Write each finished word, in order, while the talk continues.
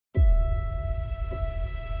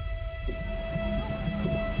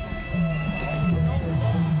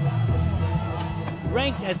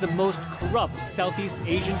Ranked as the most corrupt Southeast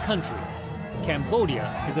Asian country,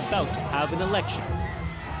 Cambodia is about to have an election.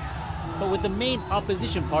 But with the main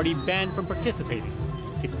opposition party banned from participating,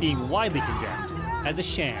 it's being widely condemned as a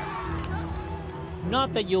sham.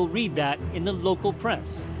 Not that you'll read that in the local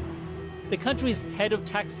press. The country's head of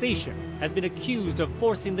taxation has been accused of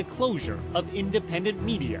forcing the closure of independent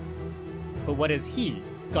media. But what has he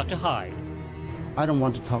got to hide? I don't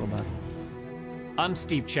want to talk about it. I'm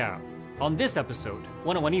Steve Chow. On this episode,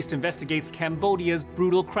 101 East investigates Cambodia's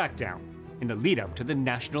brutal crackdown in the lead-up to the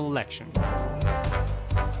national election.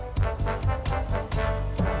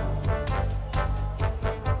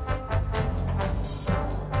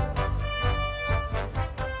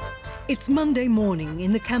 It's Monday morning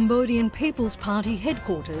in the Cambodian People's Party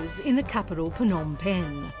headquarters in the capital Phnom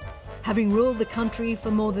Penh. Having ruled the country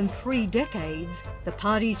for more than 3 decades, the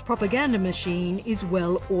party's propaganda machine is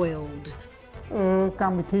well oiled.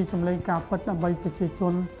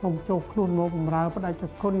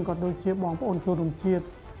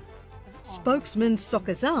 Spokesman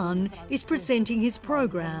Sokazan is presenting his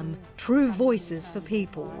program, True Voices for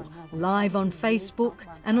People, live on Facebook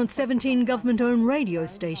and on 17 government-owned radio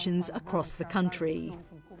stations across the country.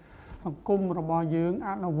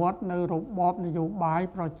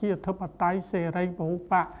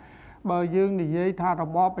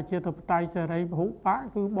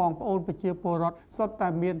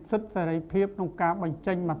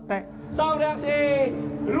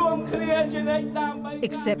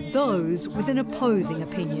 Except those with an opposing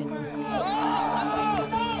opinion.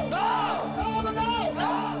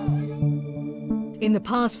 In the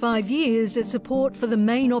past 5 years, as support for the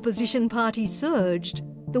main opposition party surged,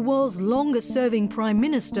 the world's longest-serving Prime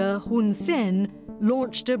Minister Hun Sen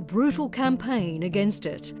launched a brutal campaign against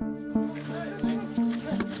it.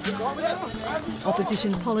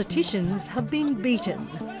 Opposition politicians have been beaten,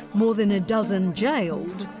 more than a dozen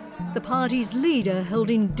jailed, the party's leader held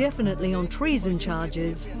indefinitely on treason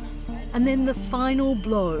charges, and then the final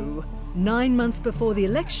blow. 9 months before the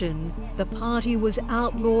election, the party was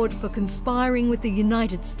outlawed for conspiring with the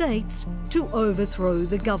United States to overthrow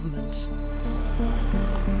the government.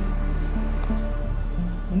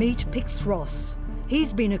 Meet Pix Ross.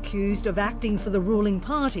 He's been accused of acting for the ruling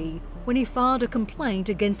party when he filed a complaint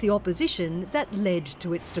against the opposition that led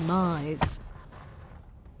to its demise.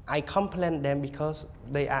 I complain them because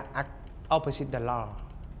they are opposite the law.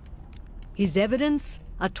 His evidence?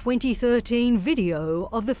 A 2013 video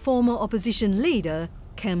of the former opposition leader,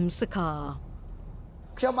 Kem Sokha.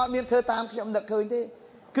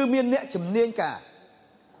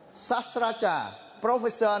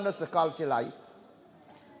 Professorនៅសាកលវិទ្យាល័យ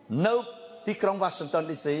នៅទីក្រុង Washington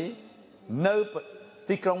DC នៅ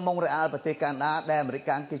ទីក្រុង Montreal ប្រទេសកាណាដាដែលអាមេរិ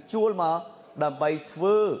កគេជួលមកដើម្បីធ្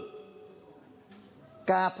វើ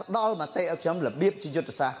ការផ្ដល់មតិឲ្យខ្ញុំរបៀបជាយុទ្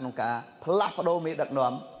ធសាស្ត្រក្នុងការផ្លាស់ប្ដូរមេដឹក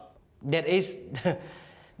នាំ That is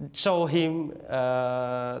show him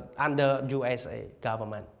under USA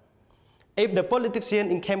government. If the politician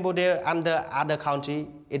in Cambodia under other country,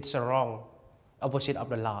 it's wrong, opposite of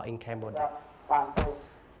the law in Cambodia.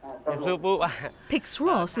 Pix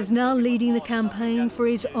Ross is now leading the campaign for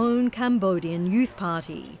his own Cambodian Youth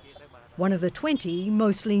Party, one of the 20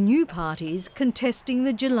 mostly new parties contesting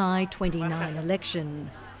the July 29 election.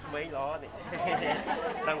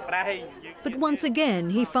 But once again,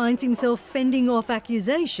 he finds himself fending off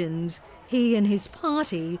accusations he and his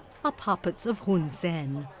party are puppets of Hun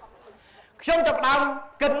Sen.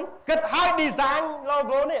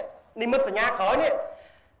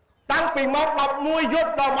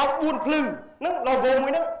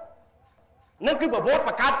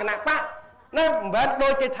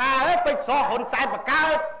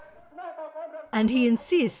 And he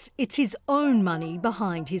insists it's his own money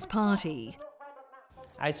behind his party.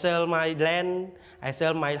 I sell my land, I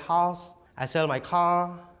sell my house, I sell my car.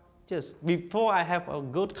 Just before I have a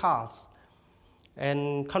good cars and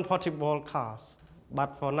comfortable cars. But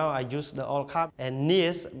for now I use the old car and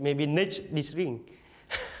maybe next this ring.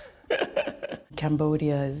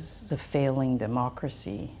 Cambodia is a failing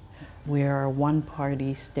democracy. We are a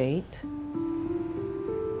one-party state.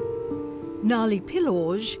 Nali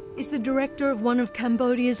Piloj is the director of one of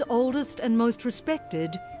Cambodia's oldest and most respected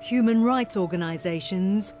human rights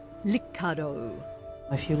organisations, Likkado.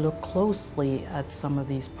 If you look closely at some of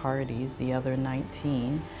these parties, the other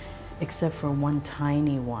 19, except for one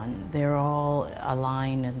tiny one, they're all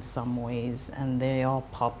aligned in some ways and they all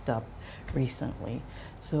popped up recently.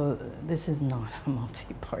 So this is not a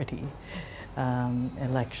multi-party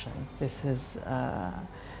election. This is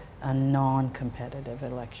a non-competitive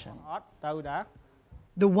election.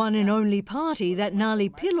 The one and only party that Nali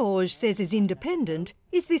Piloj says is independent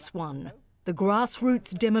is this one, the the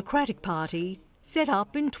grassroots Democratic Party set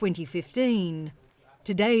up in 2015.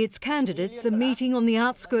 Today its candidates are meeting on the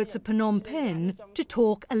outskirts of Phnom Penh to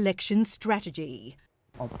talk election strategy.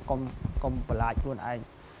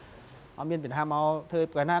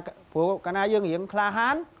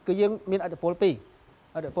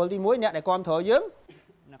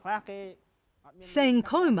 Sang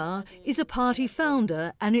Koma is a party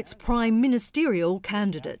founder and its prime ministerial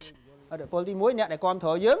candidate. The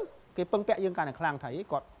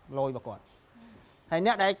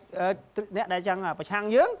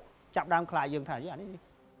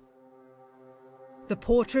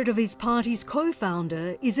portrait of his party's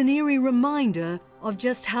co-founder is an eerie reminder of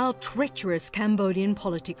just how treacherous Cambodian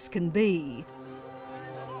politics can be.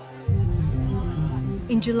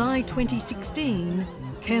 In July 2016,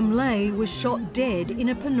 Kem Lay was shot dead in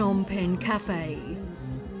a Phnom Penh cafe.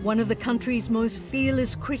 One of the country's most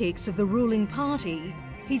fearless critics of the ruling party,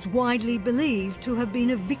 he's widely believed to have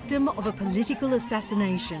been a victim of a political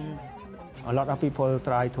assassination. A lot of people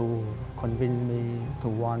try to convince me, to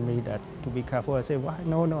warn me that to be careful. I say, well,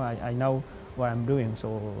 no, I know what I'm doing.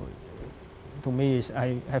 So to me,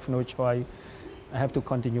 I have no choice. I have to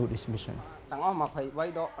continue this mission.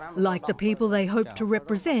 Like the people they hope to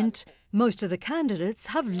represent, most of the candidates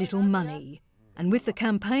have little money. And with the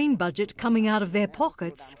campaign budget coming out of their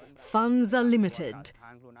pockets, funds are limited.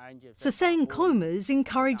 So Sang Koma's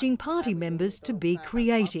encouraging party members to be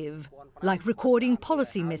creative, like recording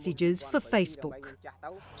policy messages for Facebook.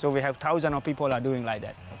 So we have thousands of people are doing like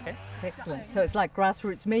that. Okay. Excellent. So it's like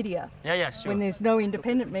grassroots media. Yeah, sure. When there's no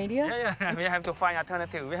independent media. Yeah. We have to find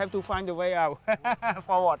alternative. We have to find a way out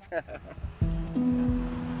forward.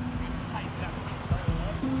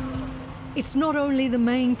 It's not only the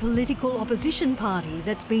main political opposition party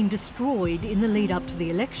that's been destroyed in the lead up to the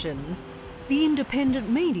election. The independent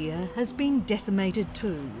media has been decimated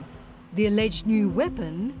too. The alleged new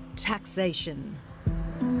weapon, taxation.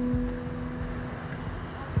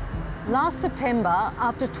 Last September,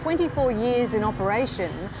 after 24 years in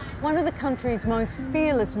operation, one of the country's most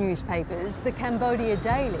fearless newspapers, the Cambodia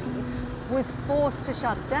Daily, was forced to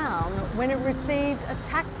shut down when it received a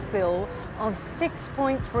tax bill of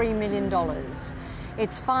 $6.3 million.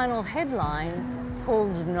 Its final headline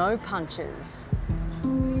pulled no punches.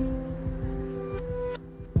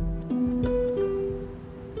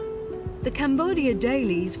 The Cambodia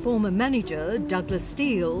Daily's former manager, Douglas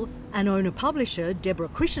Steele, and owner-publisher, Deborah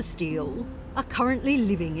Krisha Steele, are currently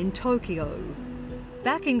living in Tokyo.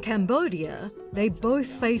 Back in Cambodia, they both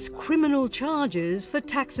face criminal charges for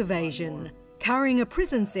tax evasion, carrying a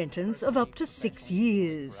prison sentence of up to 6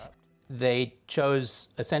 years. They chose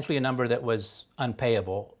essentially a number that was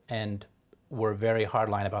unpayable and were very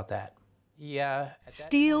hardline about that.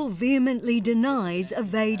 Steele vehemently denies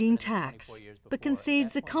evading tax, but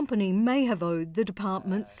concedes the company may have owed the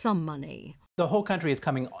department some money. The whole country is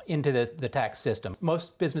coming into the tax system.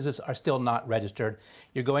 Most businesses are still not registered.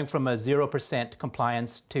 You're going from a 0%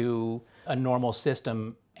 compliance to a normal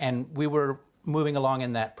system, and we were moving along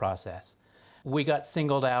in that process. We got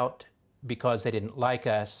singled out because they didn't like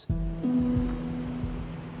us.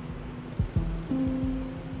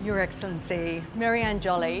 Your Excellency, Marianne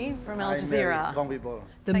Jolly from Al Jazeera.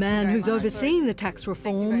 The man who's overseeing the tax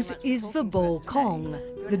reforms is Vibol Kong,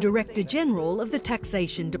 the Director General of the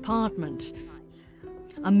Taxation Department.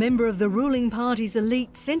 A member of the ruling party's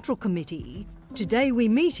elite Central Committee, today we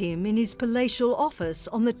meet him in his palatial office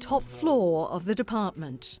on the top floor of the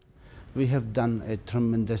department. We have done a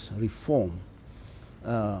tremendous reform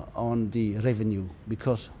on the revenue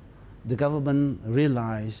because the government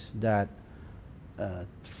realized that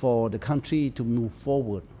for the country to move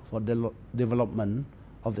forward, for the development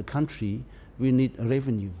of the country, we need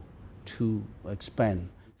revenue to expand.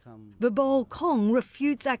 Vibol Kong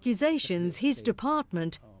refutes accusations his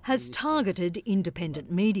department has targeted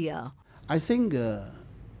independent media. I think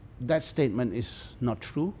that statement is not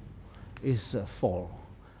true, it's false.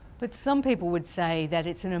 But some people would say that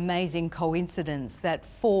it's an amazing coincidence that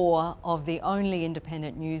 4 of the only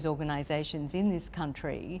independent news organisations in this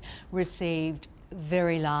country received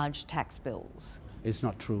very large tax bills. It's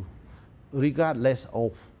not true. Regardless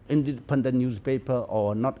of independent newspaper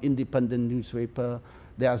or not independent newspaper,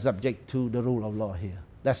 they are subject to the rule of law here.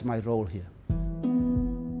 That's my role here.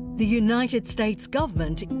 The United States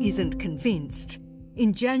government isn't convinced.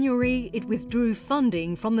 In January, it withdrew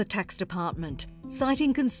funding from the tax department,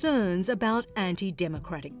 citing concerns about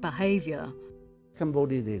anti-democratic behaviour.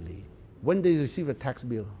 Cambodia Daily, when they receive a tax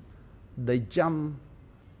bill, they jump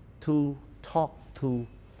to talk to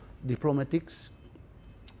diplomatics,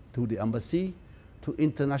 to the embassy, to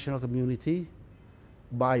international community,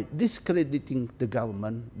 by discrediting the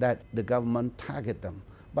government that the government target them.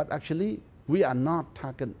 But actually, we are not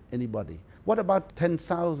targeting anybody. What about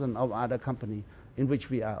 10,000 of other companies in which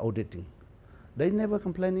we are auditing? They never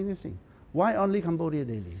complain anything. Why only Cambodia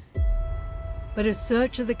Daily? But a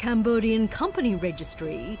search of the Cambodian company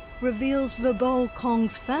registry reveals Vibol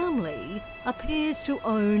Kong's family appears to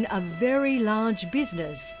own a very large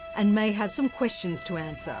business and may have some questions to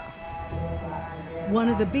answer. One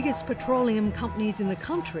of the biggest petroleum companies in the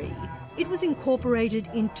country, it was incorporated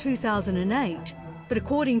in 2008, but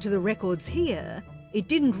according to the records here, it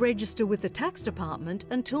didn't register with the tax department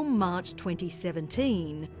until March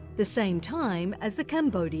 2017, the same time as the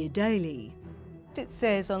Cambodia Daily. It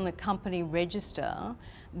says on the company register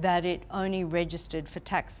that it only registered for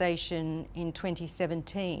taxation in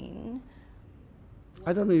 2017.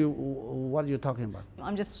 I don't know what you're talking about.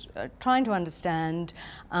 I'm just trying to understand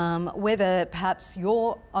whether perhaps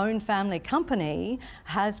your own family company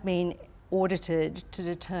has been audited to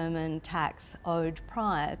determine tax owed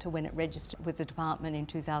prior to when it registered with the department in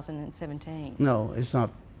 2017. No, it's not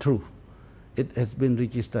true. It has been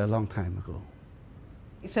registered a long time ago.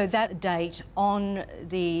 So that date on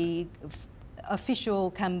the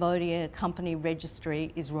official Cambodia company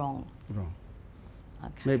registry is wrong? Wrong.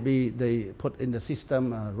 Okay. Maybe they put in the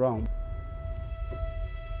system wrong.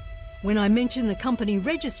 When I mention the company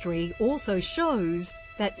registry also shows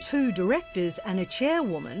that 2 directors and a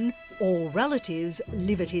chairwoman, all relatives,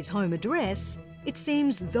 live at his home address, it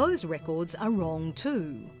seems those records are wrong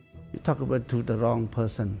too. You talk about to the wrong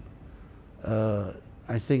person.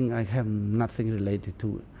 I think I have nothing related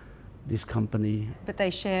to this company. But they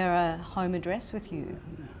share a home address with you?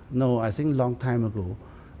 No, I think long time ago.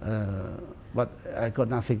 But I got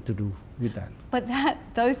nothing to do with that. But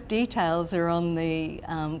those details are on the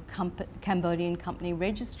Cambodian company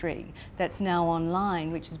registry that's now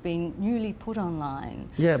online, which has been newly put online.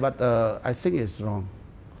 Yeah, but I think it's wrong.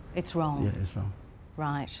 It's wrong? Yeah, it's wrong.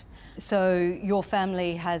 Right. So your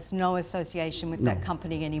family has no association with that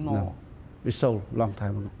company anymore? No. We sold long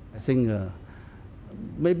time ago. I think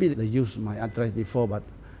maybe they used my address before, but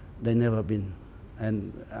they never been.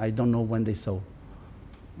 And I don't know when they sold.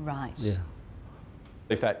 Right. Yeah.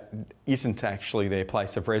 If that isn't actually their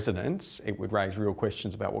place of residence, it would raise real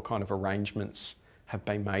questions about what kind of arrangements have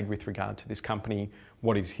been made with regard to this company.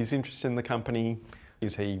 What is his interest in the company?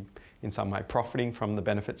 Is he in some way profiting from the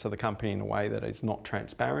benefits of the company in a way that is not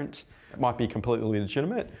transparent? It might be completely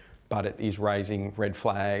legitimate, but it is raising red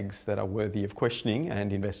flags that are worthy of questioning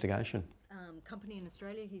and investigation. Company in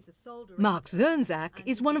Australia, he's a sole director. Mark Zernzak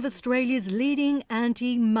is one of Australia's leading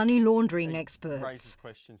anti-money laundering experts.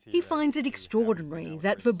 He finds it extraordinary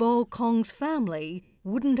that Vibol Kong's family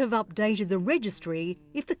wouldn't have updated the registry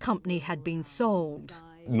if the company had been sold.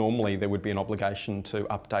 Normally there would be an obligation to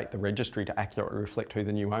update the registry to accurately reflect who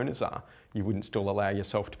the new owners are. You wouldn't still allow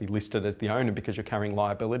yourself to be listed as the owner because you're carrying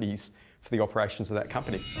liabilities for the operations of that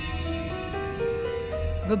company.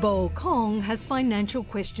 Vibol Kong has financial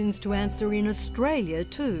questions to answer in Australia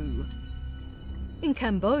too. In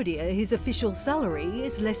Cambodia, his official salary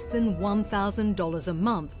is less than $1,000 a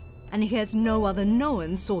month, and he has no other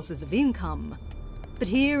known sources of income. But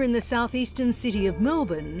here in the southeastern city of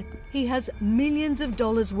Melbourne, he has millions of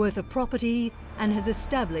dollars worth of property and has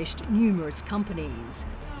established numerous companies.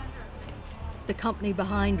 The company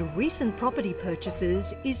behind recent property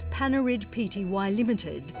purchases is Panarid Pty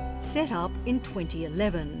Limited, set up in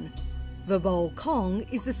 2011. Vibol Kong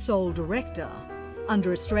is the sole director.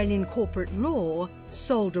 Under Australian corporate law,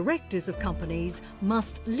 sole directors of companies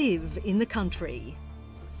must live in the country.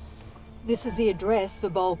 This is the address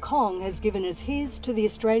Vibol Kong has given as his to the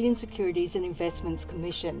Australian Securities and Investments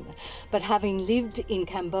Commission. But having lived in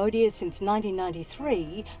Cambodia since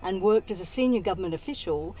 1993 and worked as a senior government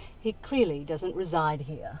official, he clearly doesn't reside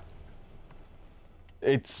here.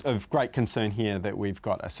 It's of great concern here that we've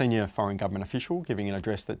got a senior foreign government official giving an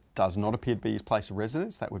address that does not appear to be his place of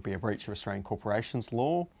residence. That would be a breach of Australian corporations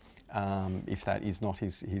law if that is not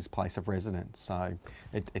his place of residence. So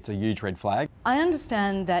it's a huge red flag. I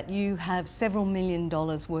understand that you have several $1 million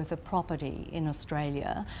worth of property in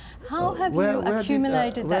Australia. How have you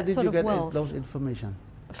accumulated that sort of wealth? Where did you get those information?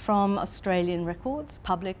 From Australian records,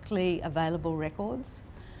 publicly available records.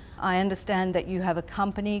 I understand that you have a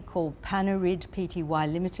company called Panarid Pty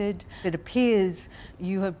Limited. It appears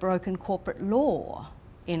you have broken corporate law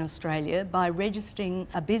in Australia by registering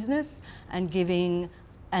a business and giving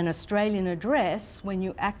an Australian address when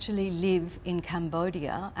you actually live in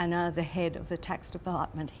Cambodia and are the head of the tax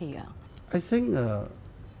department here. I think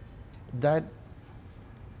that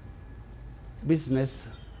business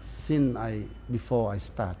before I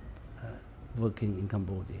start working in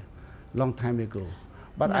Cambodia, long time ago,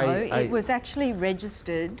 But No, I it was actually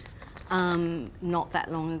registered not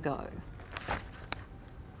that long ago.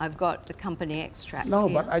 I've got the company extract no,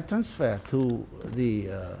 here. but I transfer to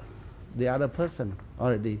the other person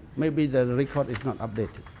already. Maybe the record is not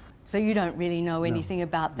updated. So you don't really know anything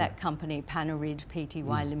about that company, Panarid Pty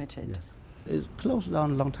Limited? Yes. It closed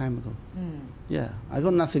down a long time ago. Yeah, I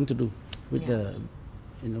got nothing to do with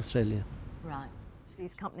in Australia. Right.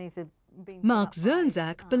 These companies have been... Mark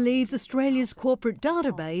Zernzak believes Australia's corporate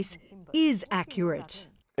database is accurate.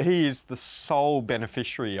 He is the sole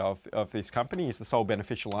beneficiary of this company. He's the sole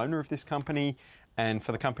beneficial owner of this company. And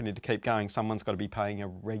for the company to keep going, someone's got to be paying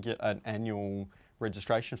an annual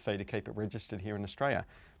registration fee to keep it registered here in Australia.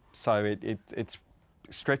 So it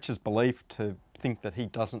stretches belief to think that he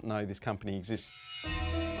doesn't know this company exists.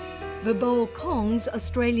 Vibol Kong's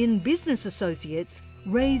Australian business associates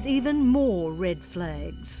raise even more red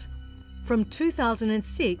flags. From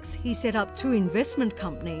 2006, he set up 2 investment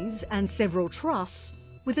companies and several trusts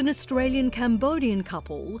with an Australian-Cambodian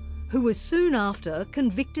couple who was soon after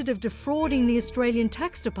convicted of defrauding the Australian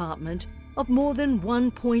Tax Department of more than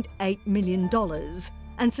 $1.8 million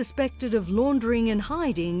and suspected of laundering and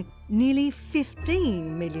hiding nearly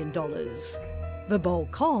 $15 million.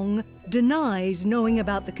 Vibol Kong denies knowing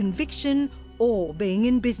about the conviction or being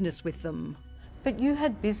in business with them. But you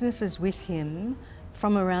had businesses with him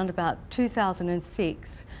from around about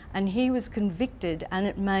 2006, and he was convicted, and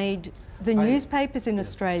it made the newspapers in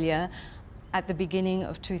Australia at the beginning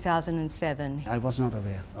of 2007. I was not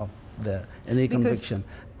aware of any conviction.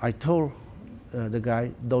 I told the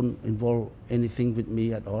guy, don't involve anything with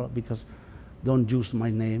me at all, because don't use my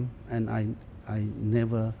name, and I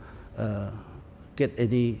never get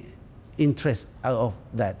any interest out of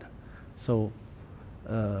that. So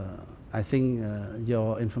I think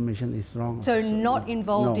your information is wrong. So not no,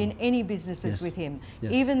 involved no. in any businesses Yes. with him,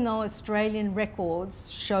 Yes. even though Australian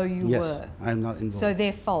records show you Yes, were? I'm not involved. So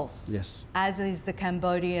they're false? Yes. As is the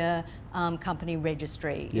Cambodia company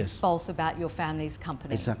registry. Yes. Is false about your family's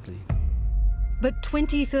company? Exactly. But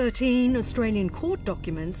 2013 Australian court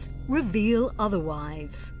documents reveal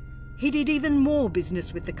otherwise. He did even more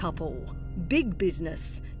business with the couple. Big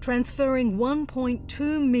business, transferring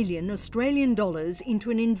 1.2 million Australian dollars into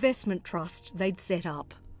an investment trust they'd set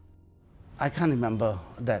up. I can't remember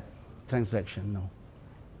that transaction, no.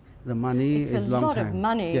 The money It's is a long lot time. of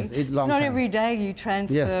money. Yes, It's long not time. every day you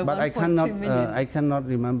transfer yes, but 1.2 million. I cannot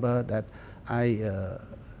remember that I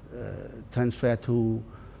transfer to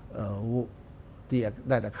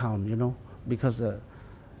that account, you know, because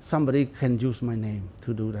somebody can use my name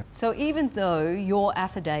to do that. So even though your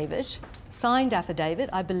affidavit, signed affidavit,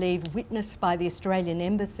 I believe witnessed by the Australian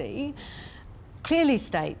Embassy, clearly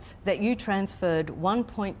states that you transferred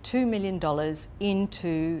 $1.2 million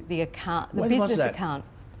into the account, the When was business that? account.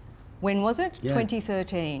 When was it? Yeah.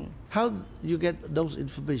 2013. How you get those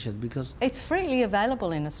information? Because It's freely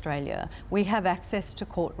available in Australia. We have access to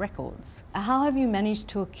court records. How have you managed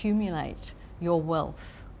to accumulate your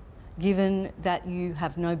wealth, given that you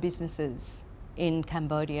have no businesses in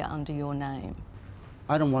Cambodia under your name?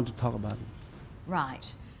 I don't want to talk about it. Right.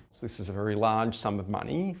 So this is a very large sum of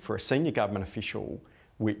money for a senior government official,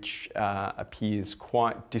 which appears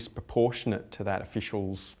quite disproportionate to that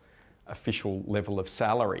official's official level of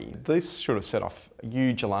salary. This should have set off a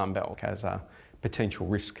huge alarm bell as a potential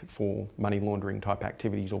risk for money laundering type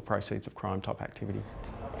activities or proceeds of crime type activity.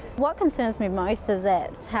 What concerns me most is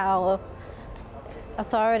that how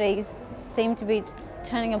authorities seem to be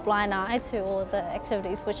turning a blind eye to all the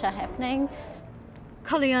activities which are happening.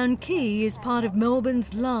 Kalyan Key is part of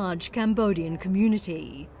Melbourne's large Cambodian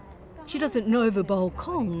community. She doesn't know Vibol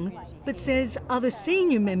Kong, but says other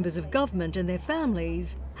senior members of government and their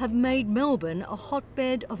families have made Melbourne a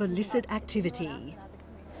hotbed of illicit activity.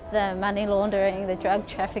 The money laundering, the drug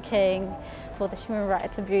trafficking, for the human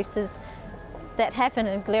rights abuses that happen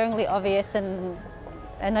are glaringly obvious and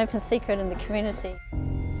an open secret in the community.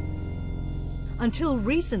 Until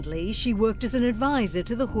recently, she worked as an advisor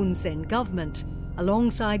to the Hun Sen government,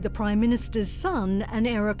 alongside the Prime Minister's son and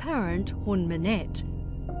heir apparent, Hun Manet.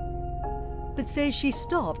 But says she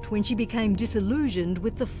stopped when she became disillusioned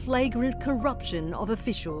with the flagrant corruption of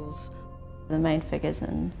officials. The main figures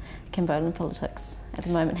in Cambodian politics at the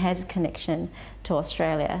moment has a connection to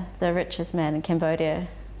Australia. The richest man in Cambodia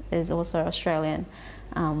is also Australian.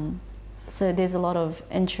 So there's a lot of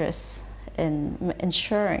interest in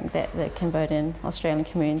ensuring that the Cambodian Australian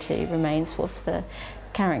community remains with the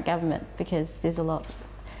current government, because there's a lot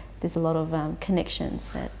of connections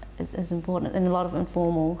that is important, and a lot of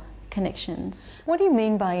informal connections. What do you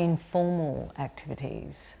mean by informal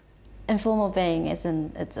activities? Informal being as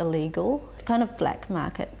in it's illegal, kind of black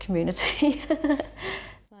market community.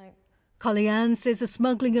 Kalyan says the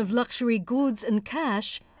smuggling of luxury goods and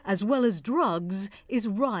cash, as well as drugs, is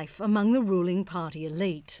rife among the ruling party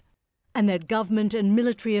elite, and that government and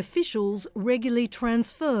military officials regularly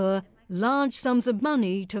transfer large sums of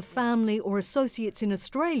money to family or associates in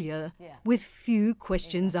Australia with few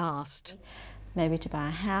questions asked. Maybe to buy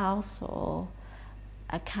a house or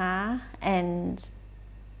a car, and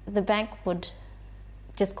the bank would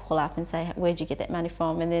just call up and say, where'd you get that money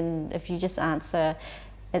from? And then if you just answer,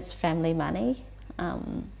 it's family money,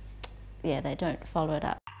 they don't follow it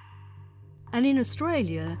up. And in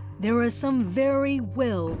Australia, there are some very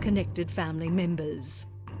well-connected family members.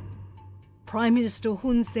 Prime Minister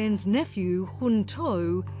Hun Sen's nephew, Hun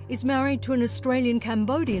To, is married to an Australian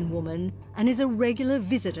Cambodian woman and is a regular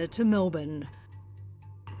visitor to Melbourne.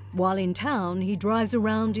 While in town, he drives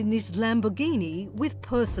around in this Lamborghini with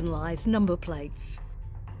personalised number plates.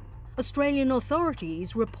 Australian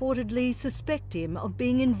authorities reportedly suspect him of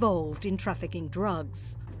being involved in trafficking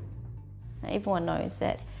drugs. Everyone knows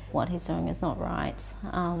that what he's doing is not right.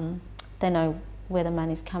 They know where the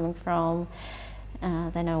money's coming from.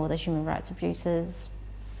 They know all the human rights abuses,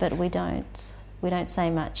 but we don't say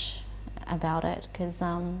much about it because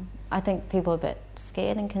I think people are a bit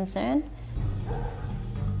scared and concerned.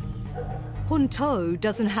 Hun To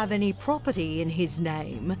doesn't have any property in his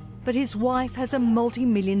name, but his wife has a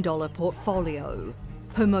multi-million-dollar portfolio.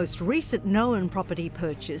 Her most recent known property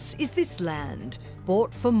purchase is this land,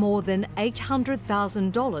 bought for more than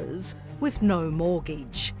 $800,000 with no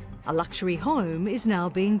mortgage. A luxury home is now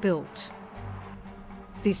being built.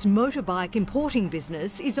 This motorbike importing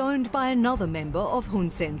business is owned by another member of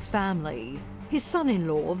Hun Sen's family, his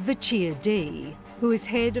son-in-law Vichir D, who is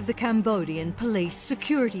head of the Cambodian Police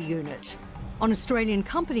Security Unit. On Australian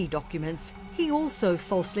company documents, he also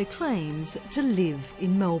falsely claims to live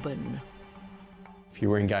in Melbourne. If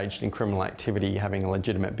you were engaged in criminal activity, having a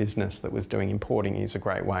legitimate business that was doing importing is a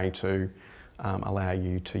great way to allow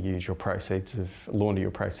you to use your proceeds launder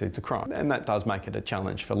your proceeds of crime. And that does make it a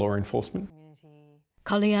challenge for law enforcement.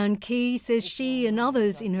 Kalyan Key says she and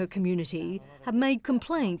others in her community have made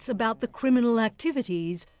complaints about the criminal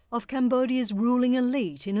activities of Cambodia's ruling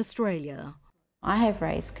elite in Australia. I have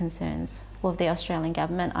raised concerns with the Australian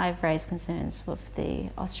government. I've raised concerns with the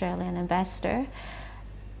Australian ambassador,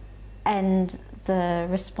 and the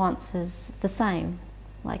response is the same.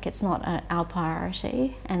 Like, it's not our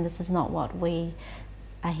priority, and this is not what we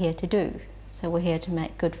are here to do. So we're here to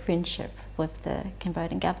make good friendship with the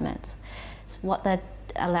Cambodian government. So what they're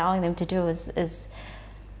allowing them to do is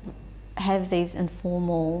have these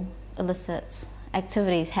informal, illicit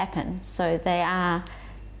activities happen. So they are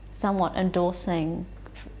somewhat endorsing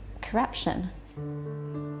corruption.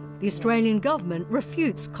 The Australian government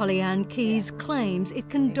refutes Kalyan Key's claims it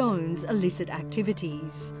condones illicit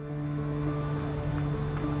activities.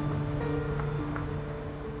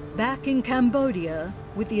 Back in Cambodia,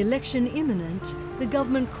 with the election imminent, the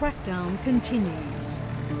government crackdown continues.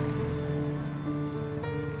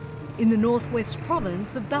 In the northwest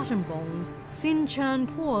province of Battambang, Sin Chan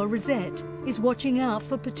Pua Rosette is watching out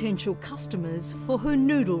for potential customers for her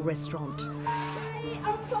noodle restaurant.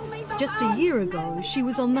 Just a year ago, she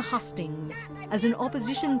was on the hustings as an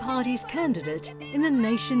opposition party's candidate in the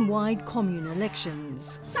nationwide commune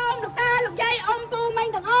elections.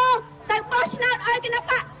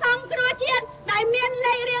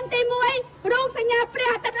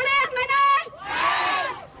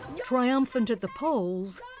 Triumphant at the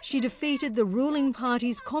polls, she defeated the ruling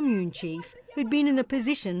party's commune chief, who'd been in the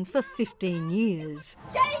position for 15 years.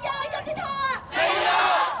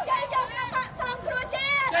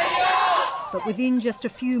 But within just a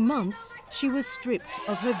few months, she was stripped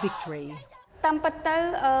of her victory. តាមពិតទៅ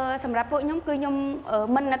សម្រាប់ពួកខ្ញុំគឺខ្ញុំ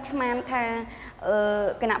មិននឹកស្មានថា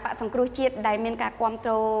គណៈបកសង្គ្រោះជាតិដែលមានការគាំ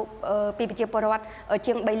ទ្រពីប្រជាពលរដ្ឋ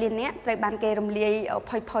ជាង 3 លាននាក់ត្រូវបានគេរំលាយ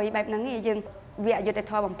ផុយៗបែបហ្នឹងយើងវាអយុត្តិ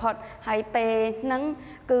ធម៌បំផុតហើយពេលហ្នឹង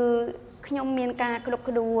គឺខ្ញុំមានការគ្រប់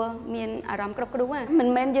គ្រងមានអារម្មណ៍គ្រប់គ្រងមិន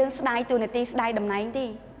មែនយើងស្ដាយទូនាទីស្ដាយតំណែងទេ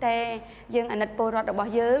តែយើងអាណិតពលរដ្ឋរប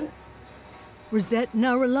ស់យើង Rosette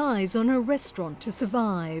now relies on her restaurant to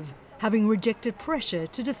survive, having rejected pressure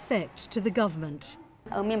to defect to the government.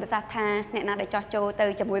 មានប្រសាសន៍ថាអ្នកណាដែលចោះចូលទៅ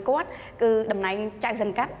ជាមួយគាត់គឺតំណែងចៅស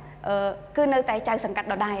ង្កាត់គឺនៅតែចៅសង្កាត់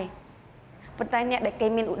ដដែលប៉ុន្តែអ្នកដែលគេ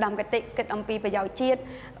មានឧត្តមគតិគិតអំពីប្រយោជន៍ជាតិ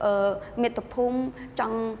មាតុភូមិច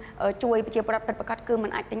ង់ជួយប្រជាពលរដ្ឋពិតប្រាកដគឺមិន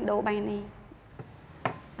អាចទិញដូរបានទេ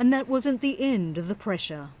And that wasn't the end of the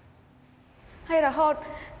pressure. ហើយរហូត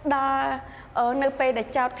ដល់នៅពេលដែល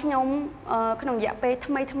ចោតខ្ញុំក្នុងរយៈពេល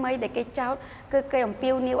ថ្មីដែលគេចោតគឺគេអំពា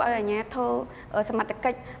វនាវឲ្យអាជ្ញាធរសមត្ថ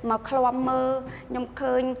កិច្ចមកឃ្លាំមើលខ្ញុំ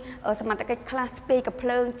ឃើញសមត្ថកិច្ចខ្លះស្ពាយកាភ្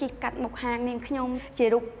លើងជិះកាត់មុខហាងនាងខ្ញុំជា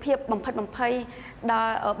រូបភាពបំផិតបំភ័យដ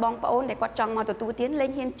ល់បងប្អូនដែលគាត់ចង់មកទទួលទានលែ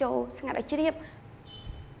ងហ៊ានចូលស្ងាត់ឲ្យជ្រាប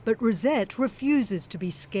But Rosette refuses to be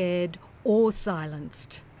scared or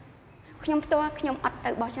silenced. ខ្ញុំផ្ទាល់ខ្ញុំអត់ទៅ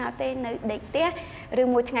បោះឆ្នោតទេនៅដេកផ្ទះឬ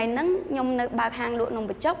មួយថ្ងៃហ្នឹងខ្ញុំនៅបើកហាងលក់នំ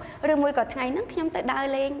បញ្ចុកឬមួយក៏ថ្ងៃហ្នឹងខ្ញុំទៅដើរ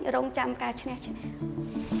លេងរងចាំការឈ្នះ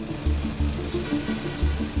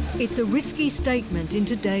It's a risky statement in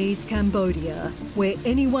today's Cambodia, where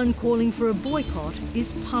anyone calling for a boycott is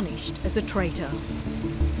punished as a traitor.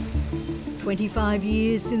 25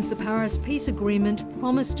 years since the Paris Peace Agreement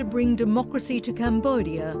promised to bring democracy to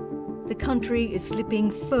Cambodia, the country is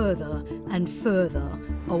slipping further and further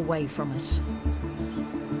away from it.